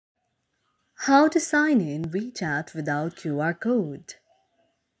How to sign in WeChat without QR code.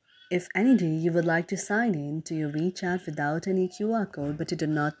 If any day you would like to sign in to your WeChat without any QR code but you do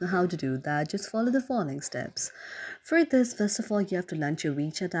not know how to do that, just follow the following steps. For this, first of all, you have to launch your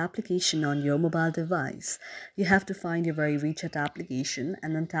WeChat application on your mobile device. You have to find your very WeChat application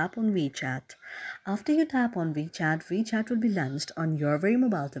and then tap on WeChat. After you tap on WeChat, WeChat will be launched on your very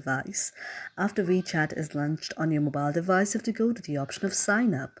mobile device. After WeChat is launched on your mobile device, you have to go to the option of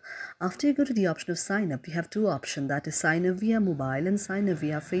sign up. After you go to the option of sign up, you have two options, that is sign up via mobile and sign up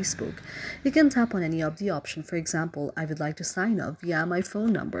via Facebook. You can tap on any of the option. For example, I would like to sign up via my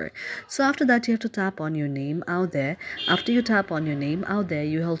phone number. So after that, you have to tap on your name out there. After you tap on your name out there,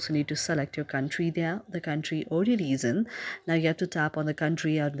 you also need to select your country there, the country or the region. Now you have to tap on the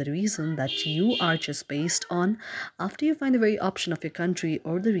country or the region that you are just based on. After you find the very option of your country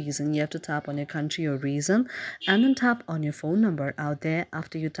or the region, you have to tap on your country or region and then tap on your phone number out there.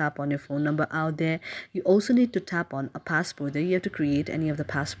 After you tap on your phone number out there, you also need to tap on a passport. There you have to create any of the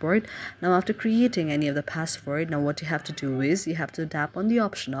passport. Now after creating any of the password, now what you have to do is you have to tap on the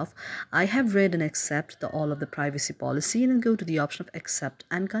option of I have read and accept all of the privacy policy and then go to the option of accept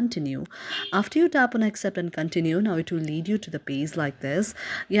and continue. After you tap on accept and continue, now it will lead you to the page like this.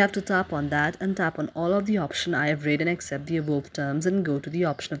 You have to tap on that and tap on all of the option I have read and accept the above terms and go to the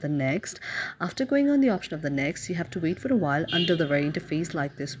option of the next. After going on the option of the next, you have to wait for a while until the very interface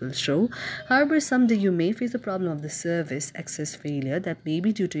like this will show. However, someday you may face the problem of the service access failure that may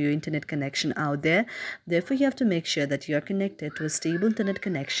be due to your internet connection out there. Therefore, you have to make sure that you are connected to a stable internet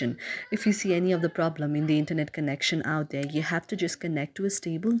connection. If you see any of the problem in the internet connection out there, you have to just connect to a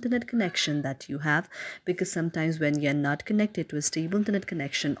stable internet connection that you have, because sometimes when you are not connected to a stable internet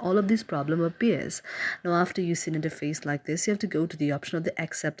connection, all of this problem appears. Now after you see an interface like this, you have to go to the option of the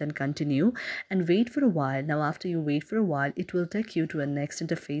accept and continue and wait for a while. Now after you wait for a while, it will take you to a next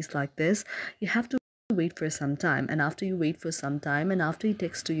interface like this. You have to wait for some time, and after you wait for some time and after it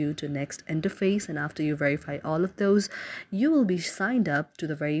takes to you to next interface and after you verify all of those, you will be signed up to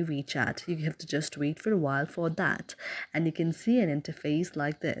the very WeChat. You have to just wait for a while for that and you can see an interface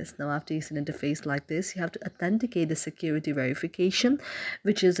like this. Now after you see an interface like this, you have to authenticate the security verification,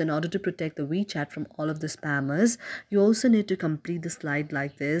 which is in order to protect the WeChat from all of the spammers. You also need to complete the slide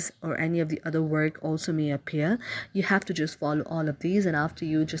like this, or any of the other work also may appear. You have to just follow all of these, and after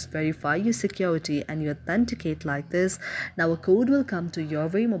you just verify your security and you authenticate like this, now a code will come to your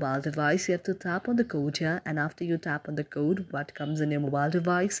very mobile device. You have to tap on the code here, and after you tap on the code what comes in your mobile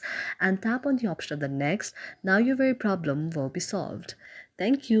device and tap on the option of the next, now your very problem will be solved.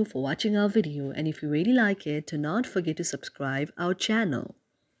 Thank you for watching our video, and if you really like it, do not forget to subscribe our channel.